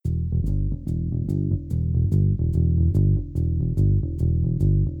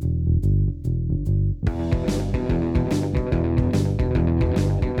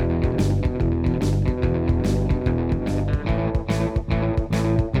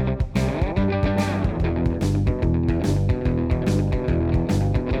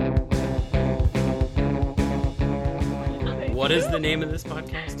What is the name of this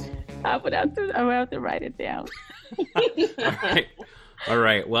podcast? I would have to write it down. All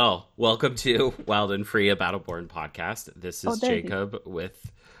right. Well, welcome to Wild and Free, a Battleborn podcast. This is Jacob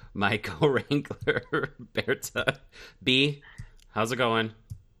with my co-wrangler, Berta. B, how's it going?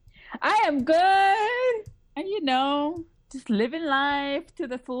 I am good. And just living life to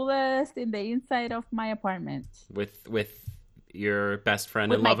the fullest in the inside of my apartment. With your best friend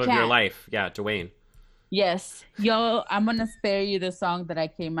with and love my of your cat. life. Yeah, Dwayne. Yes. I'm going to spare you the song that I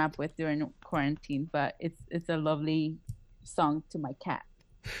came up with during quarantine, but it's a lovely song to my cat.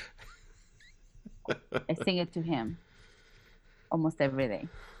 I sing it to him almost every day.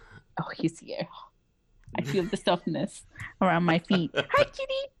 Oh, he's here. I feel the softness around my feet. Hi,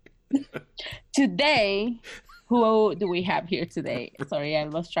 kitty. Today, who do we have here today? Sorry, I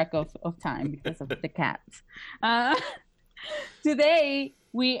lost track of time because of the cats. Today,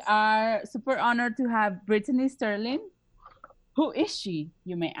 we are super honored to have Brittany Sterling. Who is she,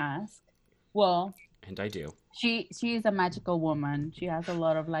 you may ask? Well, And I do. She is a magical woman. She has a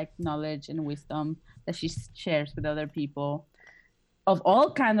lot of knowledge and wisdom that she shares with other people of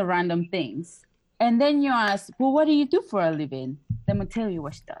all kind of random things. And then you ask, well, what do you do for a living? Let me tell you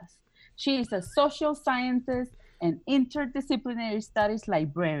what she does. She is a social sciences and interdisciplinary studies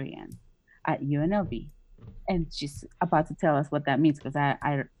librarian at UNLV. And she's about to tell us what that means because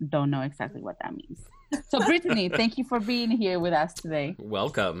I don't know exactly what that means. So Brittany, thank you for being here with us today.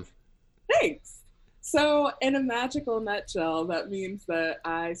 Welcome. Thanks. So in a magical nutshell, that means that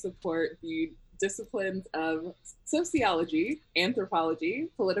I support the disciplines of sociology, anthropology,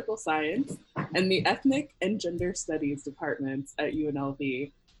 political science, and the ethnic and gender studies departments at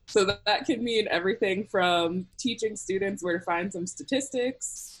UNLV. So that can mean everything from teaching students where to find some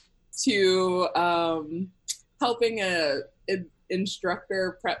statistics to helping an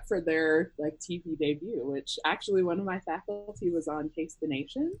instructor prep for their TV debut, which actually one of my faculty was on Taste the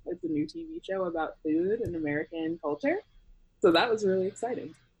Nation. It's a new TV show about food and American culture. So that was really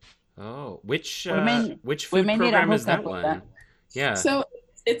exciting. Oh, which food we may need a program is that hookup with one? that. Yeah. So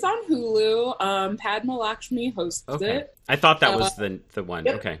it's on Hulu. Padma Lakshmi hosts it. I thought that was the one.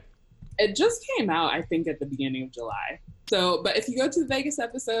 Yep. Okay. It just came out, I think, at the beginning of July. So, but if you go to the Vegas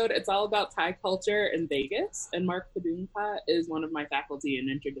episode, it's all about Thai culture in Vegas. And Mark Padunka is one of my faculty in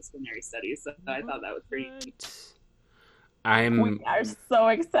interdisciplinary studies. So I thought that was pretty neat. We are so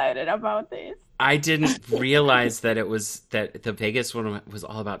excited about this. I didn't realize that the Vegas one was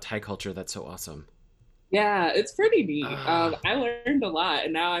all about Thai culture. That's so awesome. Yeah, it's pretty neat. I learned a lot.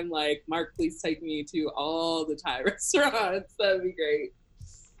 And now I'm like, Mark, please take me to all the Thai restaurants. That'd be great.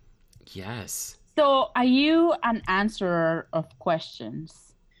 Yes. So, are you an answerer of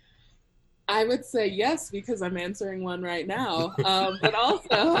questions? I would say yes, because I'm answering one right now. But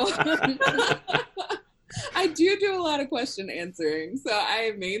also, I do a lot of question answering. So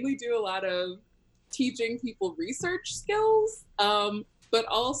I mainly do a lot of teaching people research skills. But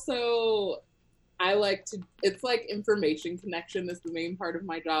also, it's like information connection is the main part of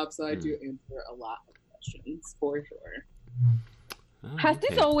my job. So I do answer a lot of questions for sure. Oh, Has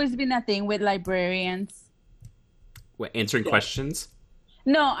this always been a thing with librarians? What, answering questions?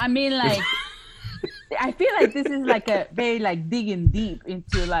 No, I mean I feel like this is a very digging deep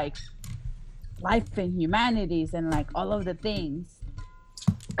into life and humanities and all of the things.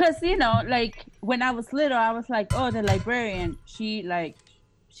 Because when I was little, I was like, oh, the librarian, she gonna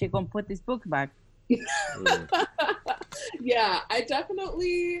put this book back. Yeah, I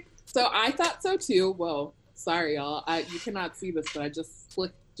definitely. So I thought so too. Well, sorry, y'all. You cannot see this, but I just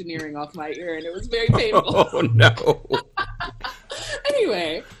flicked engineering off my ear, and it was very painful. Oh, no.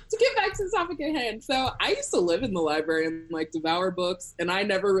 Anyway, to get back to the topic at hand. So I used to live in the library and devour books, and I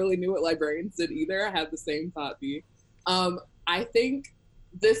never really knew what librarians did either. I had the same thought. I think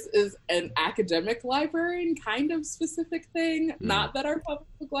this is an academic librarian kind of specific thing. Not that our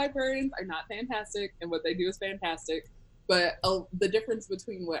public librarians are not fantastic, and what they do is fantastic. But the difference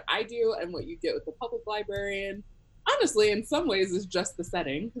between what I do and what you get with the public librarian, honestly, in some ways, is just the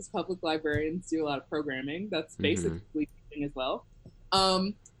setting, because public librarians do a lot of programming. That's basically teaching as well.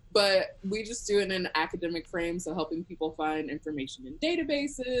 But we just do it in an academic frame, so helping people find information in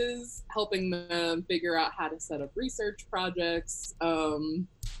databases, helping them figure out how to set up research projects,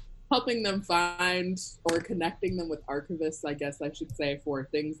 helping them find or connecting them with archivists, I guess I should say, for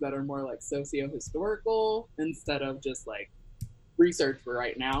things that are more socio-historical instead of just research for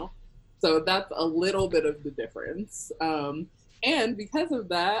right now. So that's a little bit of the difference. And because of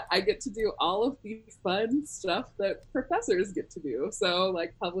that, I get to do all of the fun stuff that professors get to do. So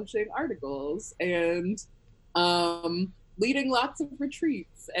publishing articles and leading lots of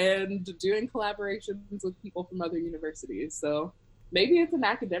retreats and doing collaborations with people from other universities. So maybe it's an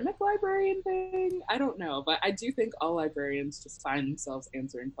academic librarian thing. I don't know. But I do think all librarians just find themselves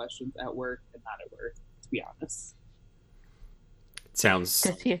answering questions at work and not at work, to be honest. Sounds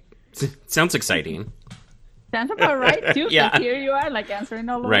exciting. Sounds about right, too. Yeah. Here you are, like, answering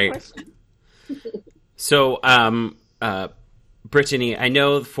all of the questions. So, Brittany, I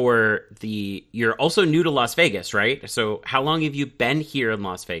know you're also new to Las Vegas, right? So how long have you been here in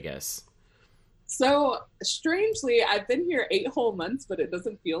Las Vegas? So strangely, I've been here 8 whole months, but it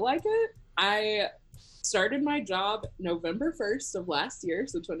doesn't feel like it. I started my job November 1st of last year,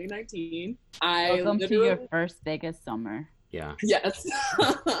 so 2019. Welcome to your first Vegas summer. Yeah. Yes.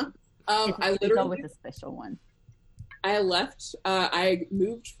 It's always a special one. I left. I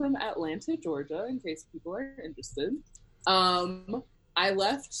moved from Atlanta, Georgia, in case people are interested. I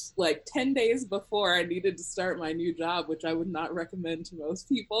left like 10 days before I needed to start my new job, which I would not recommend to most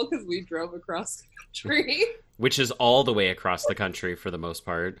people because we drove across the country. Which is all the way across the country for the most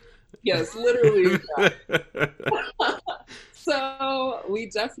part. Yes, literally. So we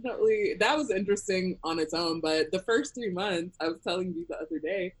definitely, that was interesting on its own, but the first 3 months, I was telling you the other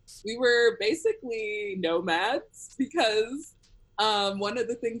day, we were basically nomads because one of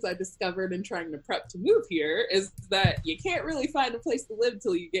the things I discovered in trying to prep to move here is that you can't really find a place to live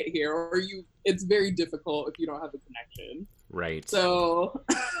till you get here, or it's very difficult if you don't have a connection. Right. So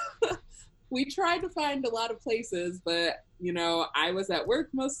we tried to find a lot of places, but, I was at work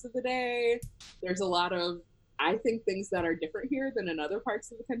most of the day. There's a lot of, I think, things that are different here than in other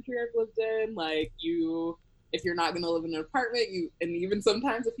parts of the country I've lived in. Like if you're not going to live in an apartment, and even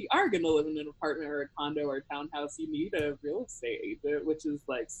sometimes if you are going to live in an apartment or a condo or a townhouse, you need a real estate agent, which is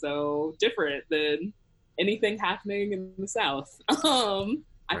like so different than anything happening in the South.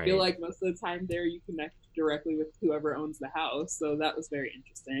 I feel like most of the time there you connect directly with whoever owns the house. So that was very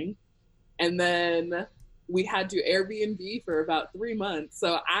interesting. And then we had to Airbnb for about 3 months.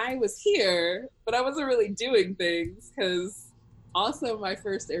 So I was here, but I wasn't really doing things because also my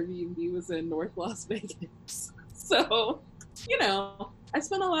first Airbnb was in North Las Vegas. So, I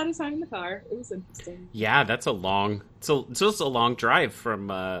spent a lot of time in the car. It was interesting. Yeah, that's a long drive from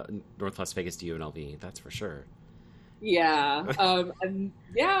North Las Vegas to UNLV. That's for sure. Yeah. And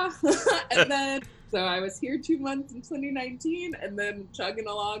then, so I was here 2 months in 2019 and then chugging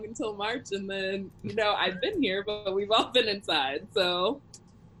along until March. And then, I've been here, but we've all been inside. So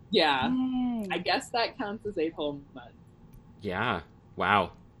yeah, I guess that counts as 8 whole months. Yeah.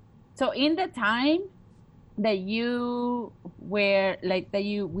 Wow. So in the time that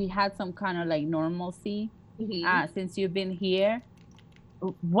we had some kind of like normalcy, since you've been here,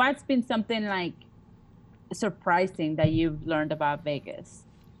 what's been something like surprising that you've learned about Vegas?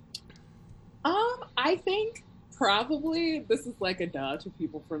 I think probably this is like a duh to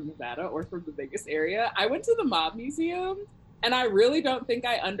people from Nevada or from the Vegas area. I went to the Mob Museum and I really don't think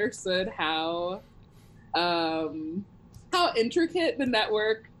I understood how intricate the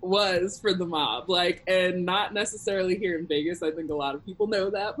network was for the mob, and not necessarily here in Vegas. I think a lot of people know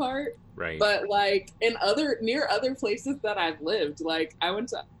that part, right? But near other places that I've lived, I went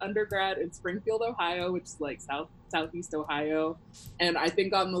to undergrad in Springfield, Ohio, which is like southeast Ohio, and I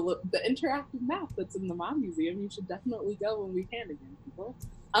think on the interactive map that's in the Mob Museum, you should definitely go when we can again, people.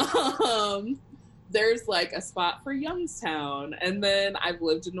 There's a spot for Youngstown, and then I've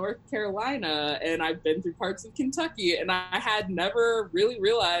lived in North Carolina, and I've been through parts of Kentucky, and I had never really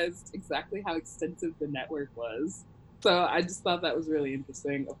realized exactly how extensive the network was. So I just thought that was really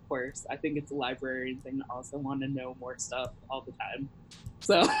interesting. Of course, I think it's a librarian thing to also want to know more stuff all the time.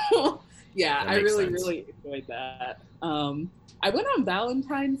 So yeah, I really, really enjoyed that. I went on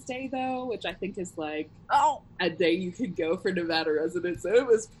Valentine's Day, though, which I think is a day you could go for Nevada residents. So it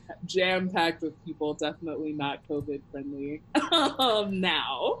was jam-packed with people, definitely not COVID-friendly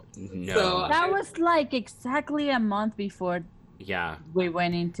now. No. So that was exactly a month before we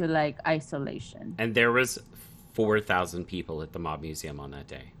went into isolation. And there was 4,000 people at the Mob Museum on that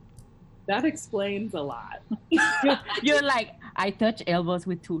day. That explains a lot. You're I touched elbows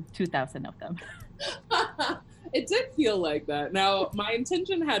with 2,000 of them. It did feel like that. Now, my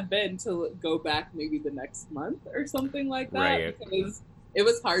intention had been to go back maybe the next month or something like that, right? Because it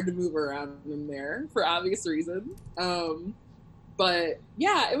was hard to move around in there for obvious reasons. But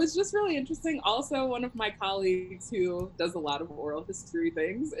yeah, it was just really interesting. Also, one of my colleagues who does a lot of oral history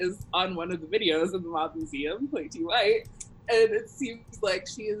things is on one of the videos in the Mob Museum, Clayton White, and it seems like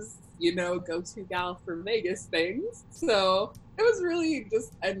she is, go-to gal for Vegas things. So it was really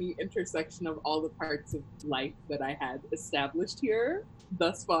just a neat intersection of all the parts of life that I had established here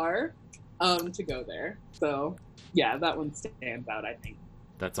thus far. to go there. So yeah, that one stands out, I think.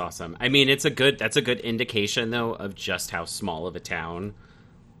 That's awesome. I mean, that's a good indication though of just how small of a town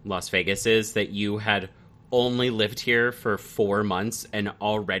Las Vegas is, that you had only lived here for 4 months and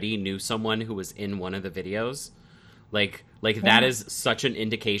already knew someone who was in one of the videos. Like that is such an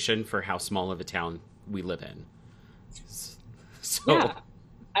indication for how small of a town we live in. So yeah,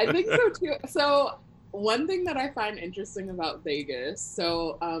 I think so too. So one thing that I find interesting about Vegas,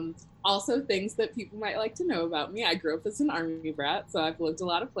 so also things that people might like to know about me. I grew up as an Army brat, so I've lived a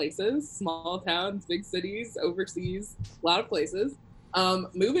lot of places, small towns, big cities, overseas, a lot of places.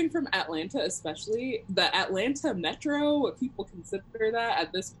 Moving from Atlanta, especially, the Atlanta Metro, what people consider that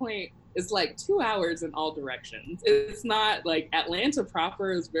at this point, is like 2 hours in all directions. It's not like Atlanta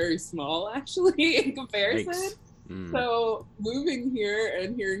proper is very small, actually, in comparison. So moving here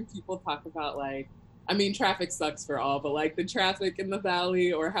and hearing people talk about, like, I mean, traffic sucks for all, but like the traffic in the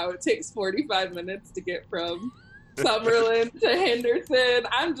valley, or how it takes 45 minutes to get from Summerlin to Henderson,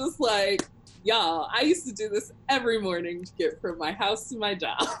 I'm just like, y'all, I used to do this every morning to get from my house to my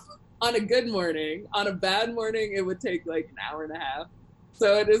job. On a good morning. On a bad morning, it would take like an hour and a half.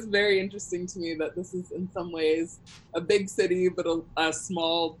 So it is very interesting to me that this is in some ways a big city, but a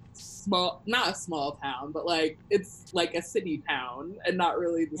small, not a small town, but like it's like a city town and not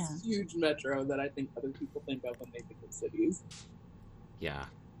really this huge metro that I think other people think of when they think of cities. Yeah,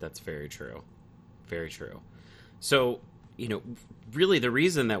 that's very true. Very true. So, you know, really the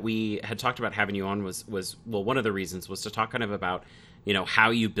reason that we had talked about having you on was well, one of the reasons was to talk kind of about, you know,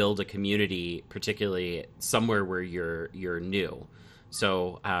 how you build a community, particularly somewhere where you're new.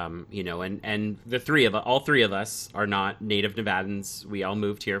 So, you know, and all three of us are not native Nevadans. We all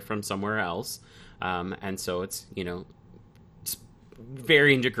moved here from somewhere else. And so it's, you know, it's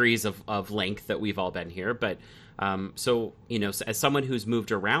varying degrees of length that we've all been here. But, so, you know, as someone who's moved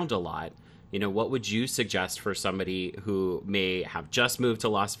around a lot, you know, what would you suggest for somebody who may have just moved to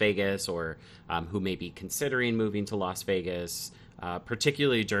Las Vegas, or who may be considering moving to Las Vegas,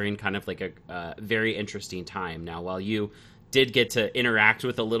 particularly during kind of like a very interesting time? Now, while you did get to interact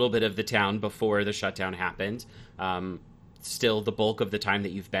with a little bit of the town before the shutdown happened, still the bulk of the time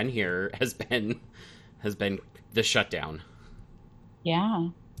that you've been here has been the shutdown. Yeah,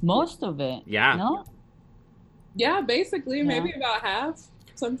 most of it. Yeah. No? Yeah, basically, maybe about half,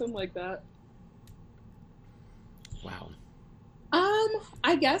 something like that. Wow.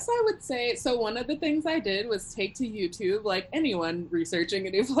 I guess I would say, so one of the things I did was take to YouTube, like anyone researching a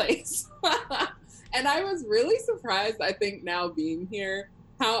new place. And I was really surprised, I think, now being here,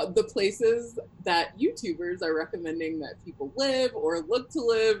 how the places that YouTubers are recommending that people live or look to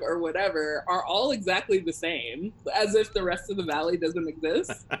live or whatever are all exactly the same, as if the rest of the valley doesn't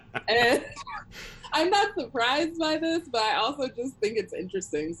exist. And I'm not surprised by this, but I also just think it's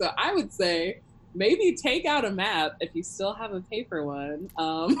interesting. So I would say maybe take out a map if you still have a paper one,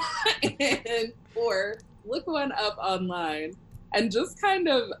 or look one up online. And just kind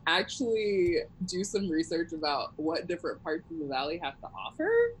of actually do some research about what different parts of the valley have to offer.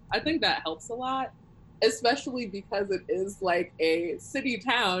 I think that helps a lot, especially because it is like a city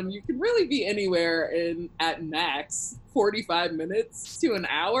town. You can really be anywhere in, at max, 45 minutes to an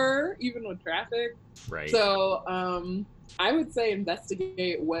hour, even with traffic. Right. So I would say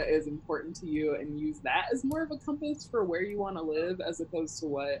investigate what is important to you and use that as more of a compass for where you want to live, as opposed to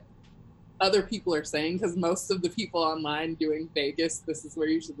what other people are saying, because most of the people online doing Vegas, this is where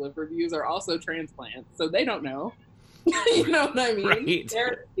you should live reviews, are also transplants, so they don't know. You know what I mean? Right.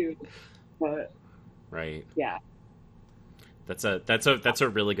 They're cute, but right. Yeah. That's a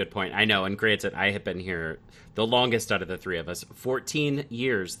really good point. I know, and granted, I have been here the longest out of the three of us, 14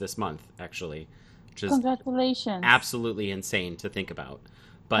 years this month, actually, which is congratulations. Absolutely insane to think about.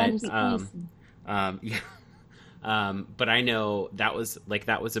 But yeah. But I know that was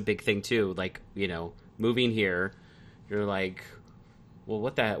a big thing too. Like, you know, moving here, you're like, well,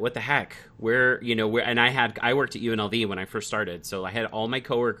 what the heck? Where, and I worked at UNLV when I first started. So I had all my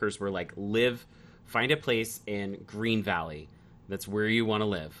coworkers were like, find a place in Green Valley. That's where you want to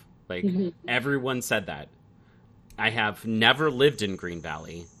live. Like, everyone said that. I have never lived in Green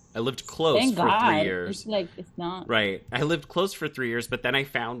Valley. I lived close for 3 years. It's not right. I lived close for 3 years, but then I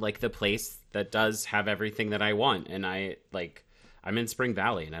found like the place that does have everything that I want, and I'm in Spring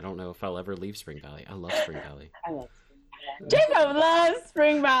Valley, and I don't know if I'll ever leave Spring Valley. I love Spring Valley. I love Spring Valley. Jacob loves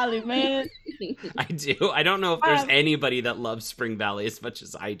Spring Valley, man. I do. I don't know if there's anybody that loves Spring Valley as much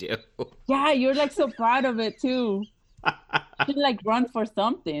as I do. Yeah, you're like so proud of it too. You should like run for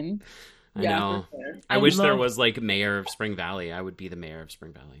something. I know. Sure. I wish there was like mayor of Spring Valley. I would be the mayor of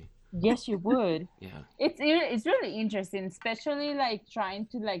Spring Valley. Yes, you would. Yeah. It's really interesting, especially like trying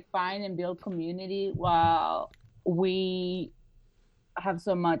to like find and build community while we have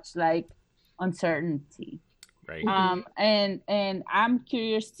so much like uncertainty. Right. And I'm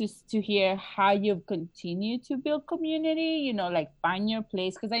curious to hear how you've continued to build community, you know, like find your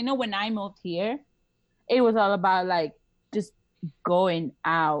place. Because I know when I moved here, it was all about like just going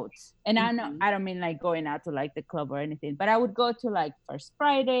out. And I know I don't mean like going out to like the club or anything, but I would go to like First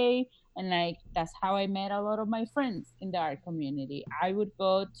Friday, and like that's how I met a lot of my friends in the art community. I would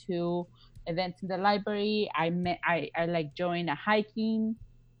go to events in the library. I like joined a hiking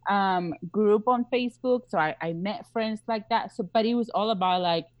group on Facebook, so I met friends like that. So but it was all about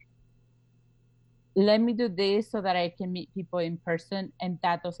like, let me do this so that I can meet people in person, and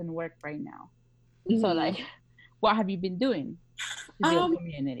that doesn't work right now. So like, what have you been doing to build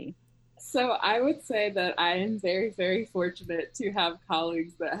community? So I would say that I am very, very fortunate to have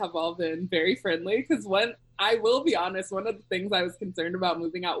colleagues that have all been very friendly. Because I will be honest, one of the things I was concerned about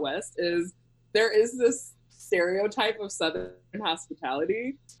moving out west is there is this stereotype of Southern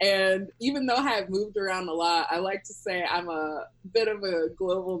hospitality. And even though I have moved around a lot, I like to say I'm a bit of a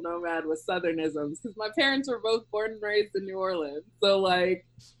global nomad with Southernisms, because my parents were both born and raised in New Orleans. So like,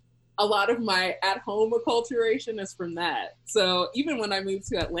 a lot of my at-home acculturation is from that. So even when I moved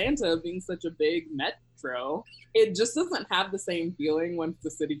to Atlanta, being such a big metro, it just doesn't have the same feeling once the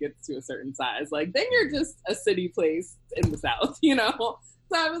city gets to a certain size. Like, then you're just a city place in the South, you know?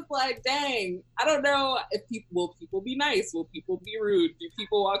 So I was like, dang, I don't know if will people be nice? Will people be rude? Do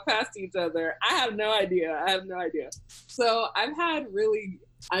people walk past each other? I have no idea. So I'm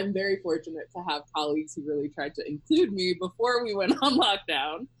very fortunate to have colleagues who really tried to include me before we went on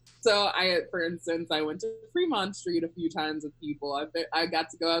lockdown. So for instance, I went to Fremont Street a few times with people. I got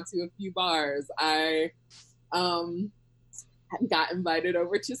to go out to a few bars. I got invited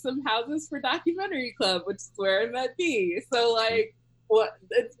over to some houses for documentary club, which is where I met Dee. So like,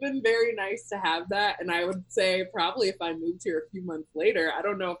 it's been very nice to have that. And I would say probably if I moved here a few months later, I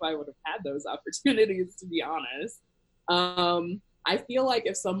don't know if I would have had those opportunities, to be honest. I feel like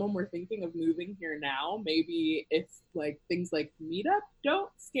if someone were thinking of moving here now, maybe if like things like Meetup don't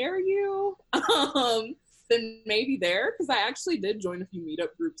scare you, then maybe there. Because I actually did join a few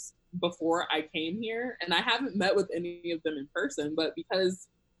Meetup groups before I came here, and I haven't met with any of them in person. But because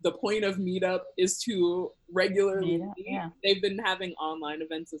the point of Meetup is to regularly meet, they've been having online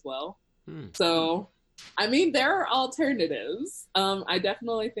events as well. So I mean, there are alternatives. I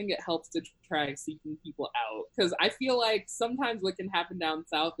definitely think it helps to try seeking people out, because I feel like sometimes what can happen down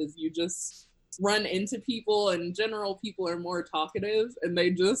south is you just run into people, and in general, people are more talkative, and they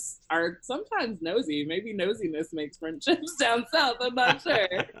just are sometimes nosy. Maybe nosiness makes friendships down south. I'm not sure.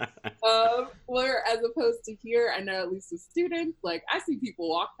 Where as opposed to here, I know at least with students, like I see people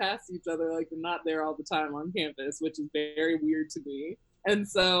walk past each other like they're not there all the time on campus, which is very weird to me. And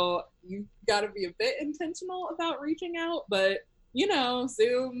so you've got to be a bit intentional about reaching out, but you know,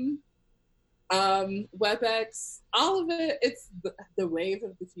 Zoom, WebEx, all of it, it's the wave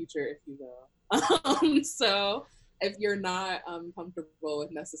of the future, if you will. So if you're not comfortable with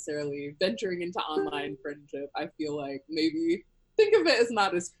necessarily venturing into online friendship, I feel like maybe think of it as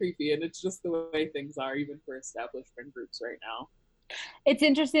not as creepy, and it's just the way things are, even for established friend groups right now. It's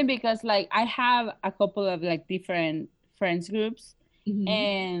interesting because like I have a couple of like different friends groups.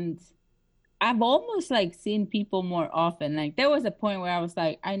 And I've almost like seen people more often. Like there was a point where I was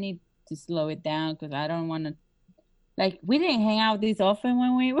like, I need to slow it down because I don't want to, like, we didn't hang out this often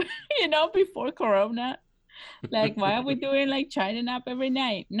when we were, you know, before Corona. Like, why are we doing like China Nap every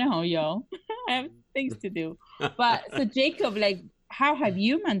night? No, yo, I have things to do. But so Jacob, like, how have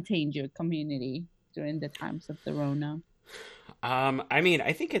you maintained your community during the times of the Rona? I mean,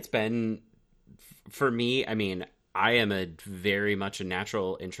 I think it's been, for me, I mean, I am very much a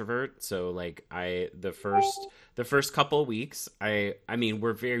natural introvert. So like the first couple weeks, I mean,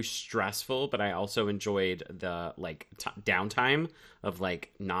 we're very stressful, but I also enjoyed the like downtime of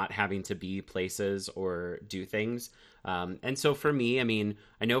like not having to be places or do things. And so for me, I mean,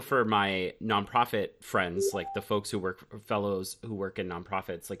 I know for my nonprofit friends, like the folks fellows who work in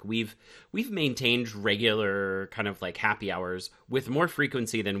nonprofits, like we've maintained regular kind of like happy hours with more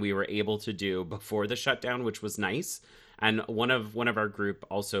frequency than we were able to do before the shutdown, which was nice. And one of our group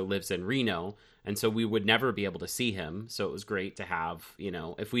also lives in Reno, and so we would never be able to see him. So it was great to have, you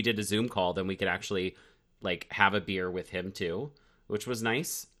know, if we did a Zoom call, then we could actually like have a beer with him too, which was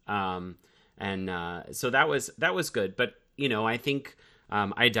nice. So that was good. But, you know, I think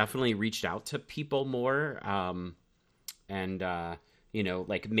I definitely reached out to people more.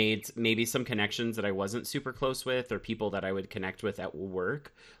 like made maybe some connections that I wasn't super close with, or people that I would connect with at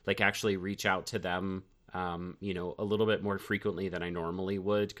work, like actually reach out to them, a little bit more frequently than I normally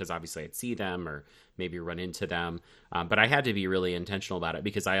would, because obviously I'd see them or maybe run into them. But I had to be really intentional about it,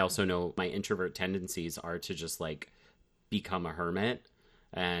 because I also know my introvert tendencies are to just like become a hermit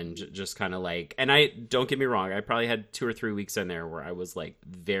and just kind of like, and I don't get me wrong, I probably had 2 or 3 weeks in there where I was like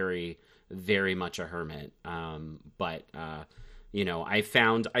very, very much a hermit. But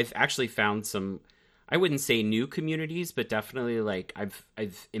I've actually found some, I wouldn't say new communities, but definitely like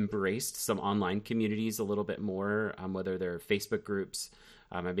I've embraced some online communities a little bit more, whether they're Facebook groups.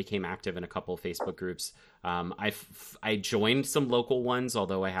 I became active in a couple of Facebook groups. I joined some local ones,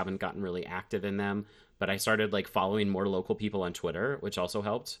 although I haven't gotten really active in them. But I started like following more local people on Twitter, which also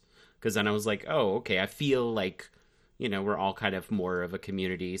helped, because then I was like, oh, okay, I feel like, we're all kind of more of a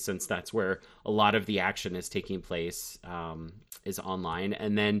community, since that's where a lot of the action is taking place, is online.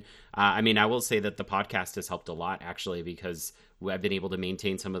 And then, I will say that the podcast has helped a lot, actually, because I've been able to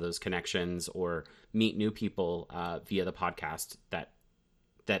maintain some of those connections or meet new people via the podcast that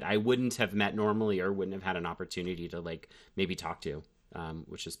I wouldn't have met normally, or wouldn't have had an opportunity to like maybe talk to,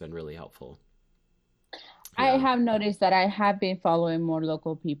 which has been really helpful. Yeah. I have noticed that I have been following more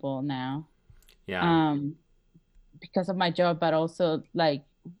local people now. Yeah. Because of my job, but also like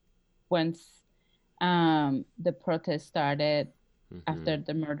once the protest started after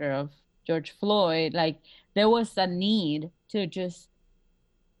the murder of George Floyd, like there was a need to just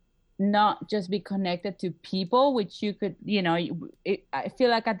not just be connected to people, which you could, I feel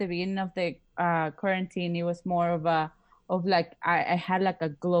like at the beginning of the quarantine, it was more of I had like a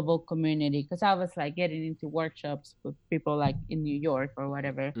global community, because I was like getting into workshops with people like in New York or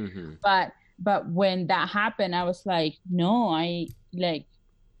whatever. But when that happened, I was like, no, I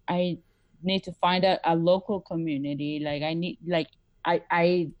need to find a local community. Like I need, like,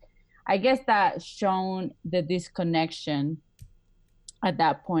 I guess that shown the disconnection at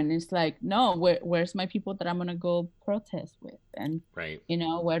that point. It's like, no, where's my people that I'm going to go protest with? And, right.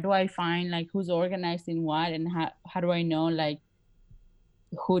 Where do I find like who's organizing what, and how do I know like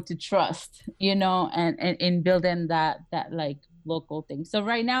who to trust, and in building that like local thing. So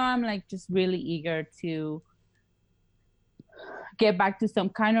right now I'm like just really eager to get back to some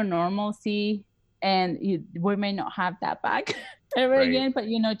kind of normalcy, and we may not have that back ever again, but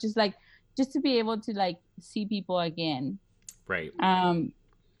just to be able to like see people again. Right.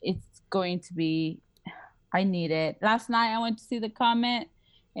 It's going to be, I need it. Last night I went to see the Comet,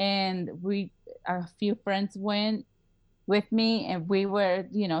 and a few friends went with me, and we were,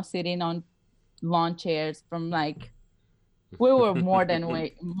 sitting on lawn chairs from like, we were more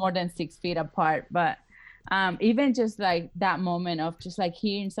than 6 feet apart, but even just like that moment of just like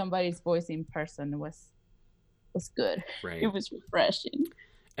hearing somebody's voice in person was good. Right. It was refreshing.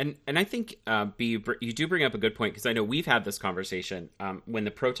 And I think you do bring up a good point, because I know we've had this conversation when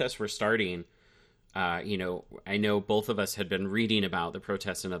the protests were starting. I know both of us had been reading about the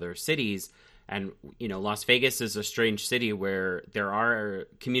protests in other cities. And, Las Vegas is a strange city where there are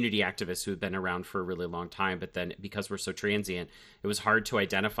community activists who have been around for a really long time. But then because we're so transient, it was hard to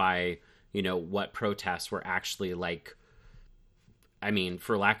identify, what protests were actually like.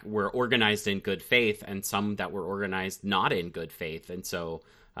 Were organized in good faith, and some that were organized not in good faith. And so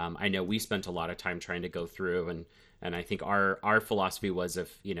I know we spent a lot of time trying to go through, and I think our philosophy was,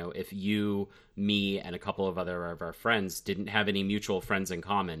 if you, me, and a couple of our friends didn't have any mutual friends in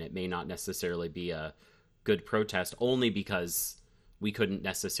common, it may not necessarily be a good protest, only because we couldn't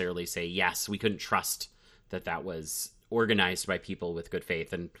necessarily say yes. We couldn't trust that was organized by people with good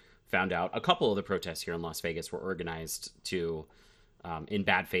faith, and found out a couple of the protests here in Las Vegas were organized in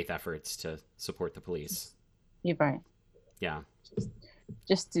bad faith efforts to support the police. You're right. Yeah.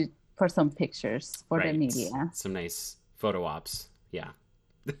 Just for some pictures for the media. Some nice photo ops. Yeah.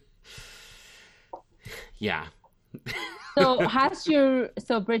 Yeah.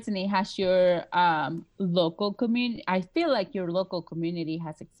 So Brittany, has your local community, I feel like your local community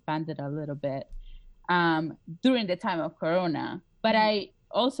has expanded a little bit during the time of Corona, but I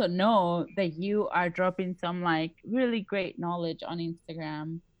also know that you are dropping some like really great knowledge on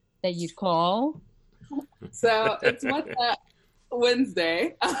Instagram that you call. So it's What's Up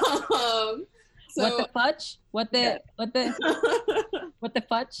Wednesday. What the fudge? What the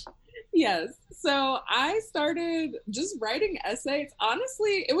fudge? Yes. So I started just writing essays.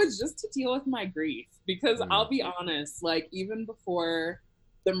 Honestly, it was just to deal with my grief, because I'll be honest, like even before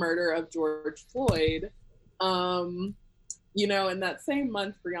the murder of George Floyd, in that same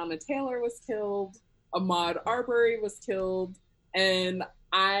month, Breonna Taylor was killed, Ahmaud Arbery was killed, and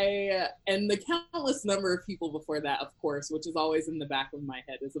and the countless number of people before that, of course, which is always in the back of my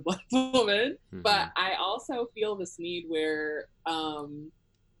head as a Black woman. Mm-hmm. But I also feel this need where,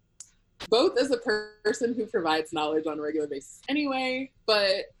 both as a person who provides knowledge on a regular basis anyway,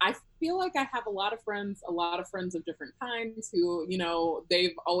 but I feel like I have a lot of friends of different kinds who, you know,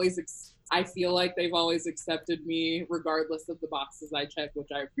 I feel like they've always accepted me regardless of the boxes I check, which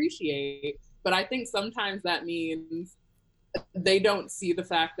I appreciate. But I think sometimes that means they don't see the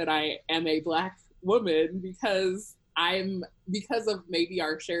fact that I am a Black woman because of maybe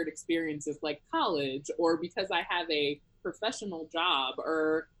our shared experiences like college, or because I have a professional job,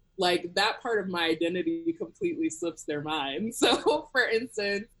 or like that part of my identity completely slips their mind. So for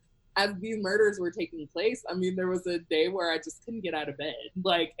instance, as these murders were taking place, I mean, there was a day where I just couldn't get out of bed.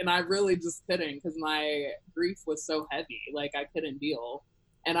 Like, and I really just couldn't, because my grief was so heavy. Like, I couldn't deal.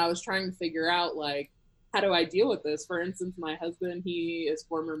 And I was trying to figure out, like, how do I deal with this? For instance, my husband, he is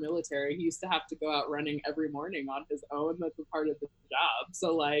former military. He used to have to go out running every morning on his own. That's a part of the job.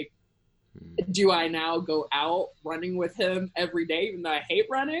 So, like, do I now go out running with him every day, even though I hate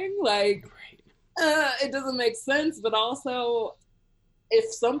running? Like, it doesn't make sense. But also,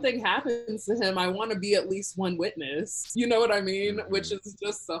 if something happens to him, I want to be at least one witness. You know what I mean? Mm-hmm. Which is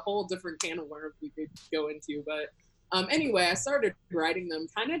just a whole different can of worms we could go into. But anyway, I started writing them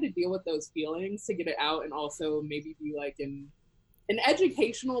kind of to deal with those feelings, to get it out, and also maybe be like in an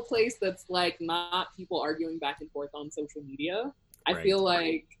educational place that's like not people arguing back and forth on social media. Right. I feel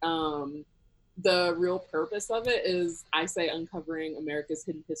like the real purpose of it is, I say, uncovering America's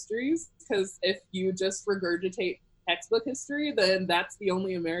hidden histories. Because if you just regurgitate textbook history, then that's the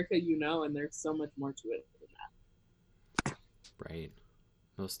only America you know, and there's so much more to it than that. Right.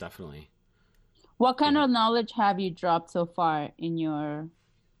 Most definitely. What kind of knowledge have you dropped so far in your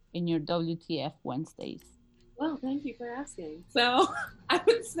WTF Wednesdays? Well, thank you for asking. So I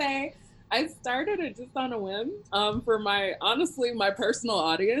would say I started it just on a whim for my personal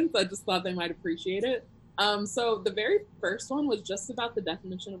audience. I just thought they might appreciate it. So the very first one was just about the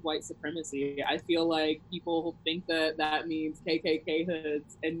definition of white supremacy. I feel like people think that means KKK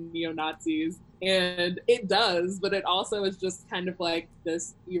hoods and neo-Nazis, and it does, but it also is just kind of like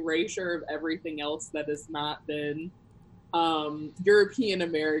this erasure of everything else that has not been European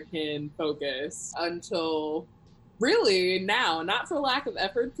American focused until really now, not for lack of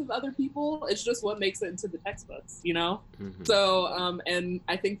efforts of other people. It's just what makes it into the textbooks, you know? Mm-hmm. So, and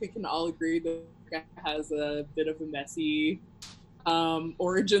I think we can all agree that it has a bit of a messy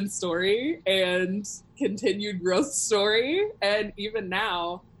origin story and continued growth story. And even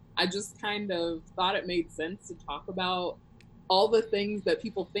now, I just kind of thought it made sense to talk about all the things that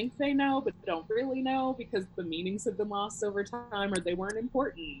people think they know but don't really know, because the meanings have been lost over time, or they weren't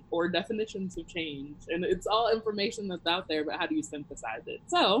important, or definitions have changed. And it's all information that's out there, but how do you synthesize it?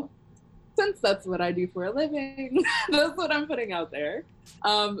 So since that's what I do for a living, that's what I'm putting out there.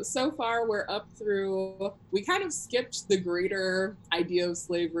 So far, we're up through, we kind of skipped the greater idea of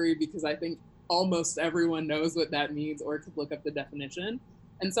slavery because I think almost everyone knows what that means or could look up the definition.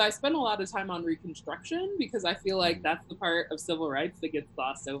 And so I spent a lot of time on Reconstruction because I feel like that's the part of civil rights that gets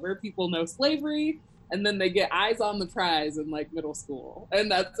glossed over. People know slavery, and then they get eyes on the prize in like middle school,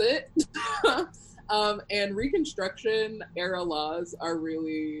 and that's it. And Reconstruction era laws are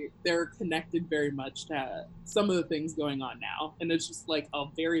they're connected very much to some of the things going on now. And it's just like a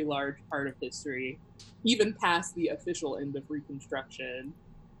very large part of history, even past the official end of Reconstruction,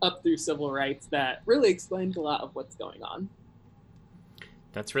 up through civil rights, that really explains a lot of what's going on.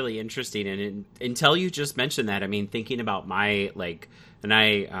 That's really interesting. And until you just mentioned that, I mean, thinking about my, like, and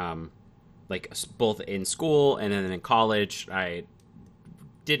I, like, both in school and then in college, I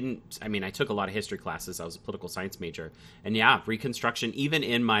took a lot of history classes. I was a political science major. And yeah, Reconstruction, even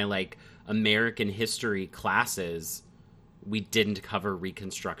in my, like, American history classes, we didn't cover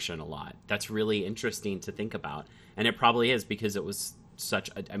Reconstruction a lot. That's really interesting to think about. And it probably is, because it was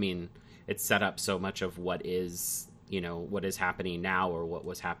it set up so much of what is, what is happening now, or what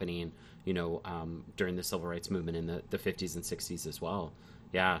was happening, during the civil rights movement in the 50s and 60s as well.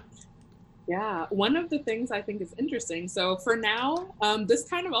 Yeah. Yeah. One of the things I think is interesting. So for now, this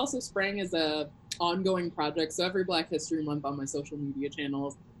kind of also sprang as a ongoing project. So every Black History Month on my social media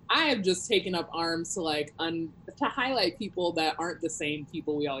channels, I have just taken up arms to to highlight people that aren't the same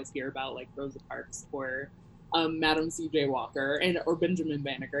people we always hear about, like Rosa Parks or Madam C.J. Walker or Benjamin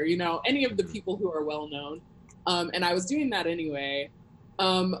Banneker, any of the people who are well known. And I was doing that anyway.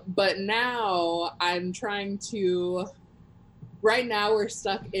 But now I'm trying to, right now we're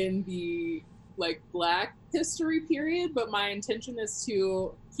stuck in the like Black history period, but my intention is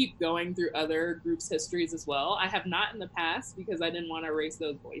to keep going through other groups' histories as well. I have not in the past because I didn't want to erase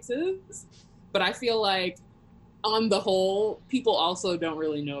those voices, but I feel like on the whole, people also don't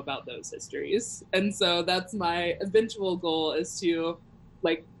really know about those histories. And so that's my eventual goal, is to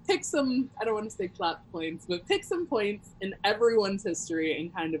like pick some, I don't want to say plot points, but pick some points in everyone's history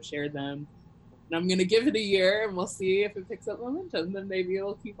and kind of share them. And I'm going to give it a year and we'll see if it picks up momentum, then maybe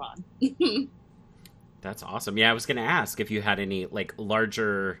it'll keep on. That's awesome. Yeah, I was going to ask if you had any like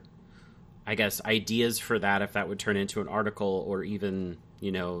larger, I guess, ideas for that, if that would turn into an article or even,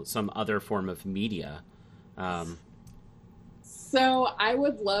 you know, some other form of media. So I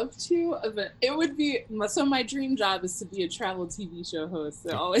would love to. It would be, so my dream job is to be a travel TV show host.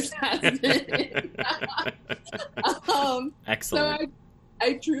 It always has been. Excellent. So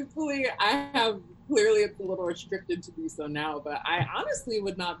I truthfully, I have, clearly it's a little restricted to do so now, but I honestly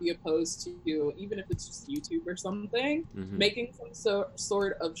would not be opposed to, even if it's just YouTube or something, making some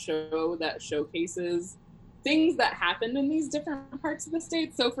sort of show that showcases things that happened in these different parts of the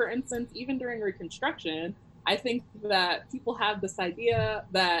state. So for instance, even during Reconstruction, I think that people have this idea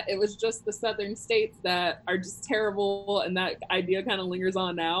that it was just the southern states that are just terrible, and that idea kind of lingers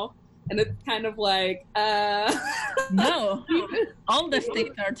on now. And it's kind of like, no, all the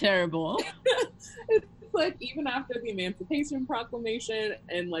states are terrible. It's like, even after the Emancipation Proclamation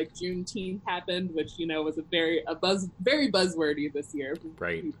and like Juneteenth happened, which, you know, was very buzzwordy this year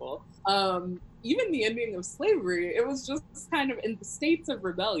for people. Even the ending of slavery, it was just kind of in the states of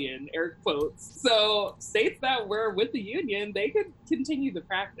rebellion, air quotes. So states that were with the Union, they could continue the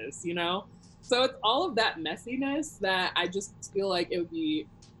practice, you know? So it's all of that messiness that I just feel like it would be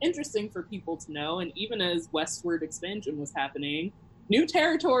interesting for people to know. And even as westward expansion was happening, new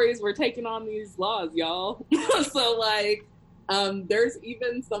territories were taking on these laws, y'all. So like, there's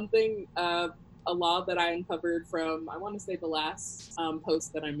even something, a law that I uncovered from, I want to say the last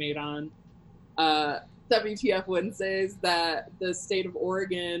post that I made on WTF Wednesdays, that the state of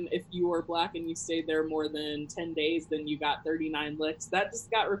Oregon, if you were Black and you stayed there more than 10 days, then you got 39 licks. That just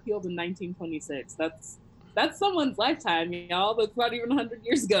got repealed in 1926. That's someone's lifetime, y'all. That's not even 100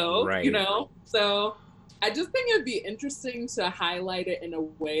 years ago, right. You know? So I just think it would be interesting to highlight it in a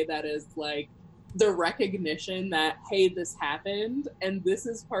way that is like the recognition that, hey, this happened, and this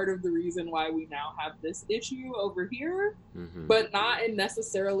is part of the reason why we now have this issue over here, but not in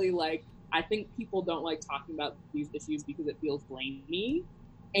necessarily like, I think people don't like talking about these issues because it feels blamey.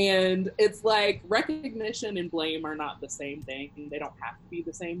 And it's like, recognition and blame are not the same thing. They don't have to be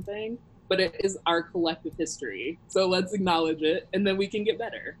the same thing, but it is our collective history. So let's acknowledge it, and then we can get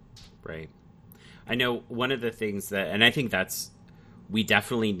better. Right. I know one of the things that, and I think we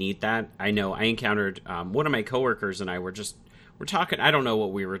definitely need that. I know I encountered one of my coworkers and I we're talking, I don't know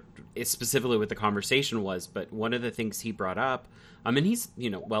what we were specifically what the conversation was, but one of the things he brought up, and he's,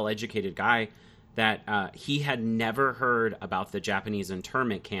 you know, well-educated guy, that he had never heard about the Japanese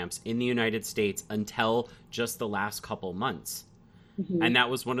internment camps in the United States until just the last couple months. And that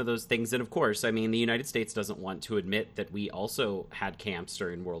was one of those things. And of course, I mean, the United States doesn't want to admit that we also had camps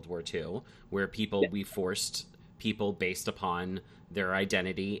during World War II where we forced people based upon their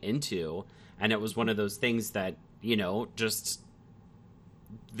identity into. And it was one of those things that, you know, just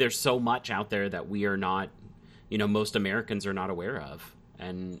there's so much out there that we are not, you know, most Americans are not aware of.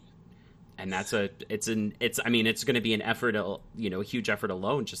 And that's it's going to be an effort, you know, a huge effort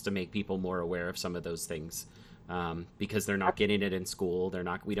alone just to make people more aware of some of those things. Because they're not getting it in school.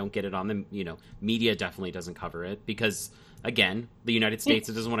 We don't get it on the, you know, media definitely doesn't cover it because, again, the United States,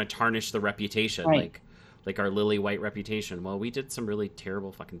 it doesn't want to tarnish the reputation, right. like our lily white reputation. Well, we did some really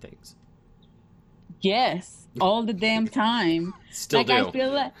terrible fucking things. Yes, all the damn time. Still do.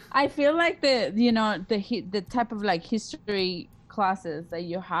 I feel like the, you know, the type of like history classes that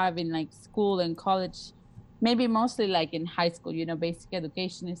you have in like school and college, maybe mostly like in high school, you know, basic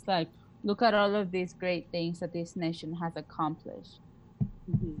education, is like, look at all of these great things that this nation has accomplished.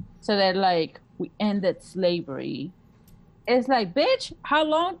 So that like, we ended slavery. It's like, bitch, how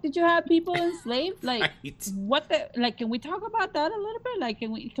long did you have people enslaved? Like, right. What the, like, can we talk about that a little bit? Like,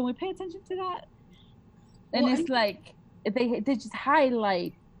 can we pay attention to that? And it's like, they just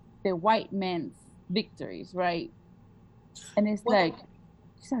highlight the white man's victories, right? And it's like,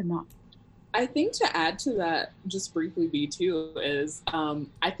 these are not. I think to add to that, just briefly, B2, is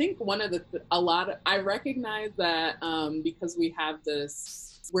I think one of I recognize that because we have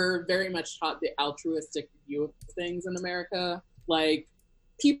this, we're very much taught the altruistic view of things in America. Like,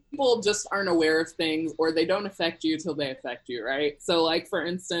 people just aren't aware of things, or they don't affect you till they affect you, right? So like, for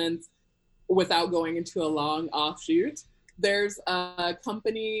instance, without going into a long offshoot, there's a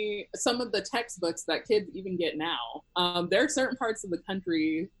company, some of the textbooks that kids even get now. There are certain parts of the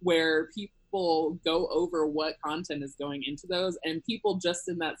country where people go over what content is going into those, and people just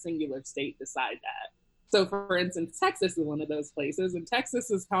in that singular state decide that. So, for instance, Texas is one of those places, and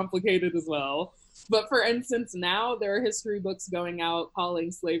Texas is complicated as well. But for instance, now there are history books going out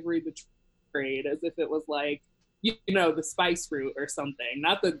calling slavery the trade, as if it was like, you know, the spice route or something.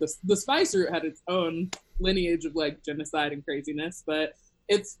 Not that the spice route had its own lineage of like genocide and craziness, but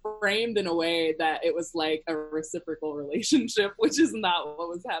it's framed in a way that it was like a reciprocal relationship, which is not what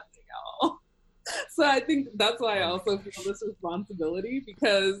was happening at all. So I think that's why I also feel this responsibility,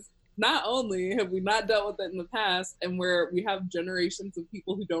 because not only have we not dealt with it in the past, and where we have generations of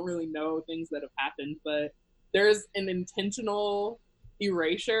people who don't really know things that have happened, but there's an intentional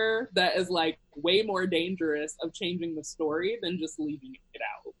erasure that is like way more dangerous of changing the story than just leaving it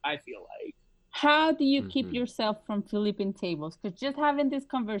out, I feel like. How do you keep yourself from flipping tables? Because just having this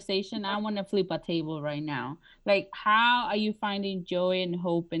conversation, I want to flip a table right now. Like, how are you finding joy and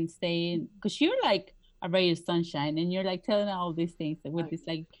hope and staying? Because you're like a ray of sunshine, and you're like telling all these things with this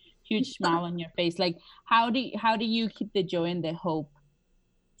like huge smile on your face. Like, how do you keep the joy and the hope,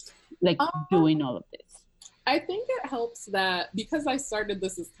 like doing all of this? I think it helps that because I started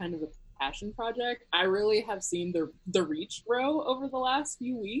this as kind of a passion project, I really have seen the reach grow over the last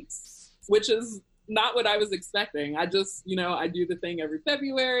few weeks, which is not what I was expecting. I just, you know, I do the thing every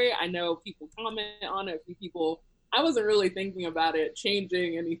February. I know people comment on it. A few people, I wasn't really thinking about it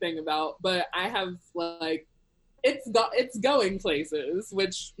changing anything about, but I have like, it's going places,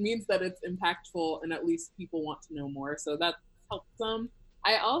 which means that it's impactful and at least people want to know more. So that helps some.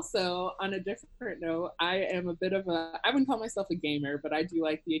 I also, on a different note, I am a bit of I wouldn't call myself a gamer, but I do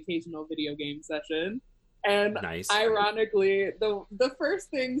like the occasional video game session. And nice. Ironically, the first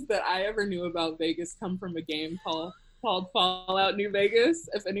things that I ever knew about Vegas come from a game called Fallout New Vegas,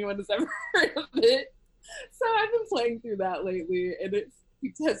 if anyone has ever heard of it. So I've been playing through that lately, and it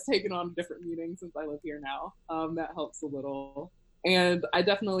has taken on a different meaning since I live here now. That helps a little. And I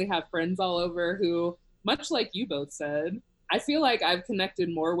definitely have friends all over who, much like you both said, I feel like I've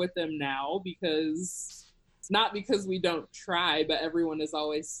connected more with them now because it's not because we don't try, but everyone is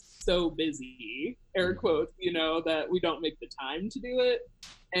always so busy, air quotes, you know, that we don't make the time to do it.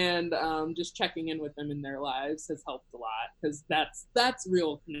 And just checking in with them in their lives has helped a lot, because that's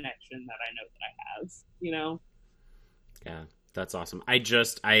real connection that I know that I have, you know? Yeah, that's awesome. I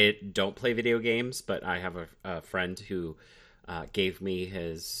don't play video games, but I have a friend who gave me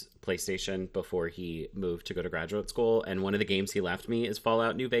his PlayStation before he moved to go to graduate school, and one of the games he left me is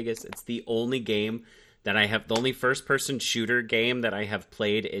Fallout New Vegas. It's the only game that I have, the only first-person shooter game that I have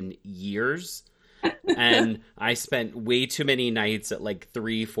played in years, and I spent way too many nights at like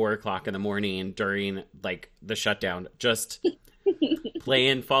 3-4 o'clock in the morning during like the shutdown just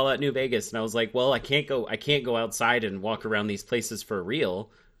playing Fallout New Vegas, and I was like, well, I can't go outside and walk around these places for real,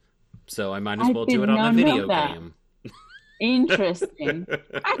 so I might as well do it on a video game. Interesting.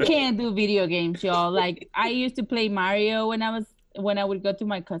 I can't do video games, y'all. Like, I used to play Mario when I would go to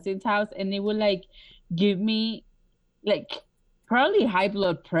my cousin's house, and it would like give me like probably high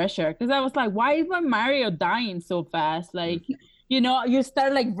blood pressure, because I was like, why is my Mario dying so fast? Like, you know, you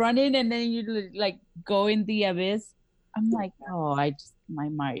start like running and then you like go in the abyss. I'm like, oh, my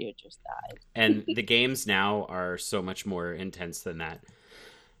Mario just died. And the games now are so much more intense than that.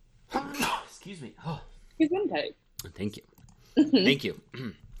 Excuse me. Oh. He's okay. Thank you. Thank you.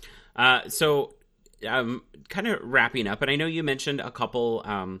 So, kind of wrapping up, and I know you mentioned a couple,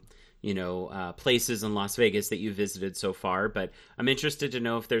 places in Las Vegas that you visited so far, but I'm interested to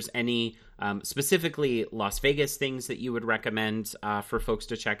know if there's any specifically Las Vegas things that you would recommend for folks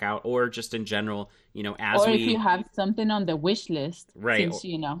to check out, or just in general, you know, or if you have something on the wish list, right? Since,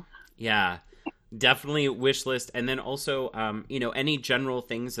 you know, yeah. Definitely wish list, and then also, any general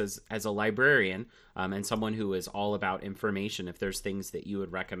things as a librarian and someone who is all about information. If there's things that you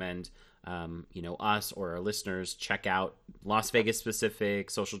would recommend, us or our listeners check out, Las Vegas specific,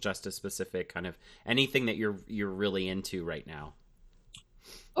 social justice specific, kind of anything that you're really into right now.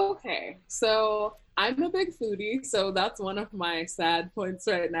 Okay, so I'm a big foodie, so that's one of my sad points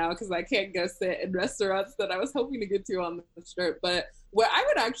right now, because I can't go sit in restaurants that I was hoping to get to on the Strip. But what I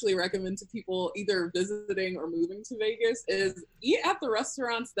would actually recommend to people either visiting or moving to Vegas is eat at the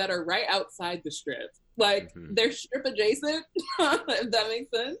restaurants that are right outside the Strip. Like, they're Strip adjacent, if that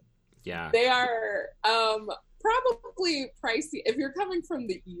makes sense. Yeah. They are probably pricey. If you're coming from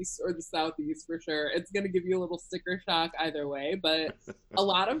the east or the southeast, for sure, it's going to give you a little sticker shock either way. But a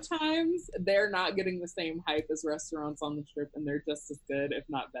lot of times they're not getting the same hype as restaurants on the Strip, and they're just as good, if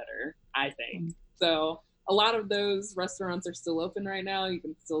not better, I think. So a lot of those restaurants are still open right now. You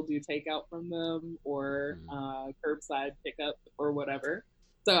can still do takeout from them or curbside pickup or whatever.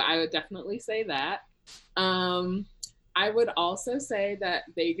 So I would definitely say that. I would also say that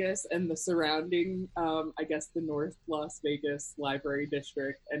Vegas and the surrounding, I guess the North Las Vegas Library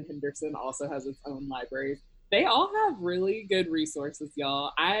District and Henderson also has its own libraries. They all have really good resources,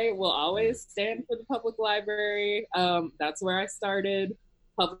 y'all. I will always stand for the public library. That's where I started.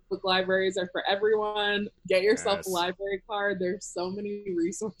 Public libraries are for everyone. Get yourself a library card. There's so many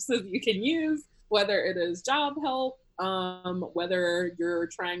resources you can use, whether it is job help, whether you're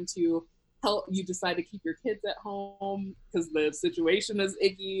trying to help you decide to keep your kids at home because the situation is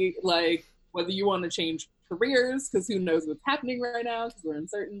icky, like whether you want to change careers because who knows what's happening right now because we're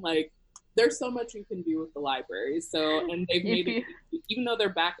uncertain. Like there's so much you can do with the libraries. So, and they've made it, even though they're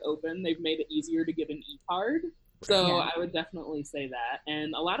back open, they've made it easier to get an e-card. So I would definitely say that.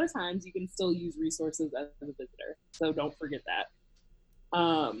 And a lot of times you can still use resources as a visitor. So don't forget that.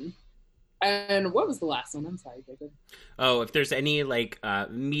 And what was the last one? I'm sorry, Jacob. Oh, if there's any like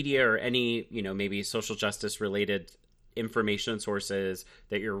media or any, maybe social justice related information sources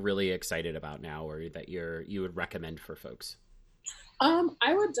that you're really excited about now or that you would recommend for folks.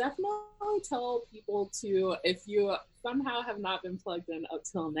 I would definitely tell people to, if you somehow have not been plugged in up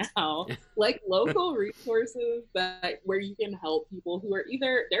till now, like local resources where you can help people who are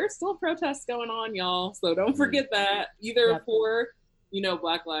there's still protests going on, y'all. So don't forget that either for,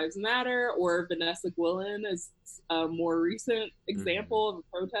 Black Lives Matter or Vanessa Guillen is a more recent example of a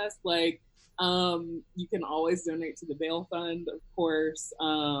protest. Like, you can always donate to the bail fund, of course.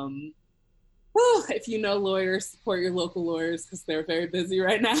 If you know lawyers, support your local lawyers because they're very busy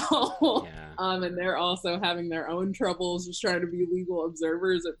right now. And they're also having their own troubles just trying to be legal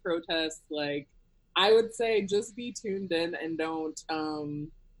observers at protests. Like, I would say just be tuned in and don't.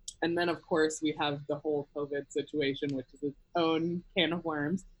 And then, of course, we have the whole COVID situation, which is its own can of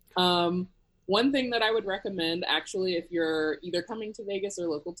worms. One thing that I would recommend, actually, if you're either coming to Vegas or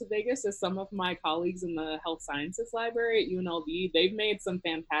local to Vegas, is some of my colleagues in the Health Sciences Library at UNLV. They've made some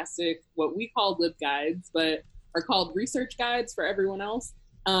fantastic, what we call lib guides, but are called research guides for everyone else,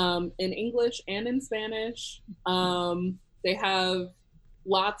 in English and in Spanish. They have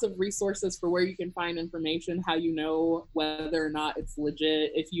lots of resources for where you can find information, how you know whether or not it's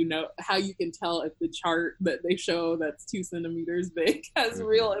legit, if you know how you can tell if the chart that they show that's 2 centimeters big has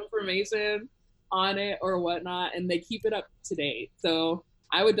real information on it or whatnot, and they keep it up to date. So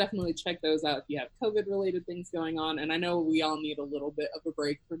I would definitely check those out if you have COVID related things going on. And I know we all need a little bit of a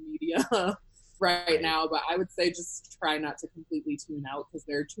break from media right now, but I would say just try not to completely tune out because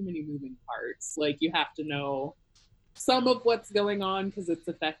there are too many moving parts. Like, you have to know some of what's going on because it's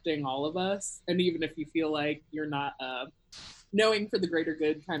affecting all of us. And even if you feel like you're not knowing for the greater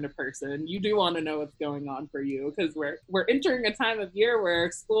good kind of person, you do want to know what's going on for you because we're entering a time of year where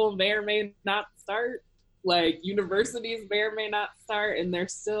school may or may not start, like universities may or may not start, and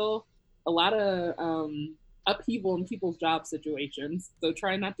there's still a lot of upheaval in people's job situations. So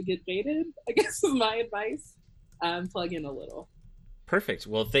try not to get jaded, I guess is my advice. Plug in a little. Perfect.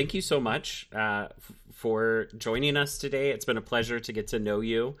 Well, thank you so much for joining us today. It's been a pleasure to get to know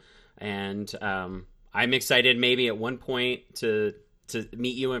you. And I'm excited maybe at one point to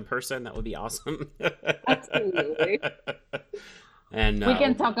meet you in person. That would be awesome. Absolutely. And we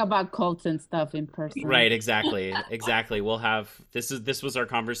can talk about cults and stuff in person. Right, exactly. We'll have this was our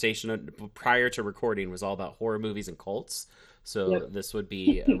conversation prior to recording, was all about horror movies and cults. So This would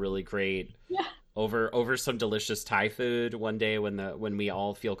be a really great over some delicious Thai food one day when we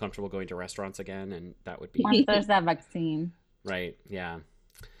all feel comfortable going to restaurants again, and that would be once there's that vaccine. Right, yeah.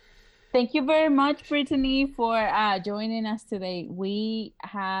 Thank you very much, Brittany, for joining us today. We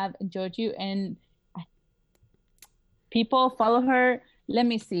have enjoyed you, and people follow her. Let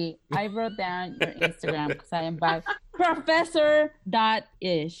me see. I wrote down your Instagram because I am by professor.ish.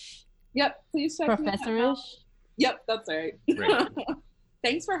 Yep, please check Professor-ish? Yep, that's right.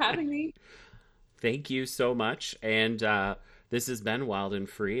 Thanks for having me. Thank you so much. And this has been Wild and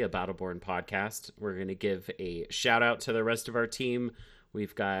Free, a Battleborn podcast. We're going to give a shout out to the rest of our team.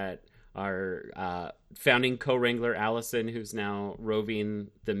 We've got our founding co-wrangler, Allison, who's now roving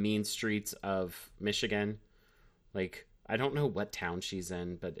the mean streets of Michigan. Like, I don't know what town she's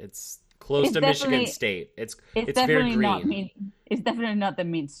in, but it's close to Michigan State. It's very green. It's definitely not the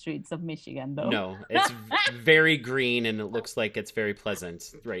mean streets of Michigan, though. No, it's very green, and it looks like it's very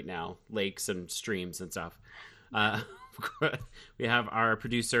pleasant right now. Lakes and streams and stuff. We have our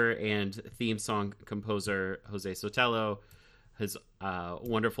producer and theme song composer, Jose Sotelo, his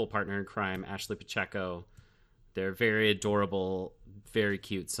wonderful partner in crime, Ashley Pacheco, their very adorable, very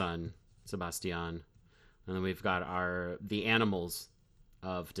cute son, Sebastian. And then we've got the animals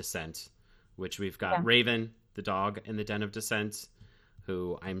of Descent, which we've got Yeah. Raven, the dog in the Den of Descent,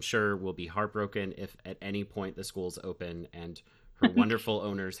 who I'm sure will be heartbroken if at any point the schools open and her wonderful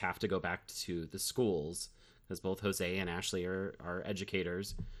owners have to go back to the schools, because both Jose and Ashley are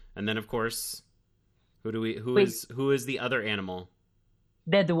educators. And then, of course, who is the other animal?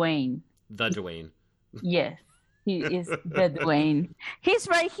 The Dwayne. The Dwayne. Yes, he is the Dwayne. He's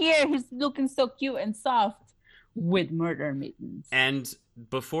right here. He's looking so cute and soft with murder mittens. And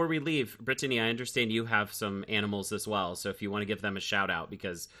before we leave, Brittany, I understand you have some animals as well. So if you want to give them a shout out,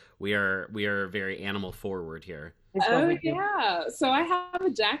 because we are very animal forward here. It's what Oh we do. yeah, so I have a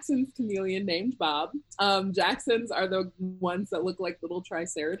Jackson's chameleon named Bob. Jacksons are the ones that look like little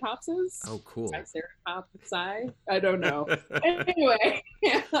triceratopses. Oh, cool. Triceratopsi? I don't know. Anyway,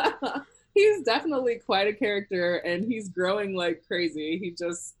 he's definitely quite a character, and he's growing like crazy. He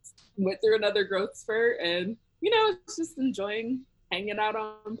just went through another growth spurt, and it's just enjoying hanging out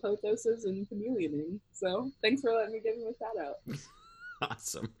on pothoses and chameleoning. So thanks for letting me give him a shout out.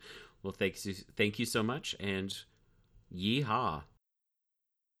 Awesome. Well, thank you so much, and yeehaw.